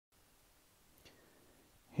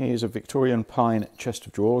Here's a Victorian pine chest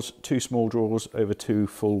of drawers, 2 small drawers over 2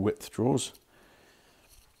 full width drawers.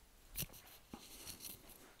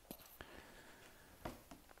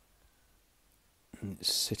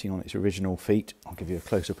 It's sitting on its original feet. I'll give you a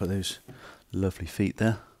close-up of those lovely feet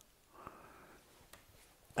there.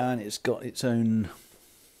 And it's got its own,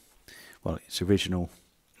 well, its original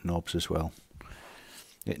knobs as well.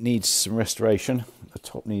 It needs some restoration. The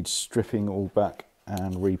top needs stripping all back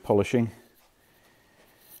and repolishing.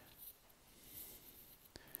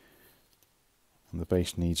 And the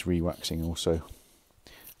base needs re-waxing also,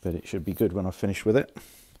 but it should be good when I've finished with it.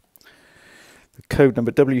 The code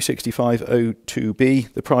number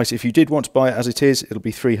W6502B. The price, if you did want to buy it as it is, it'll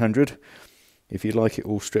be £300. If you like it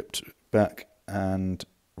all stripped back and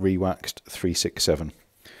re-waxed, £367.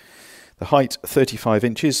 The height 35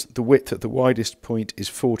 inches. The width at the widest point is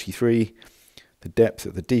 43. The depth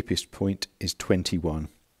at the deepest point is 21.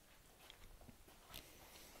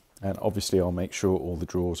 And obviously I'll make sure all the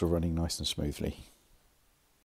drawers are running nice and smoothly.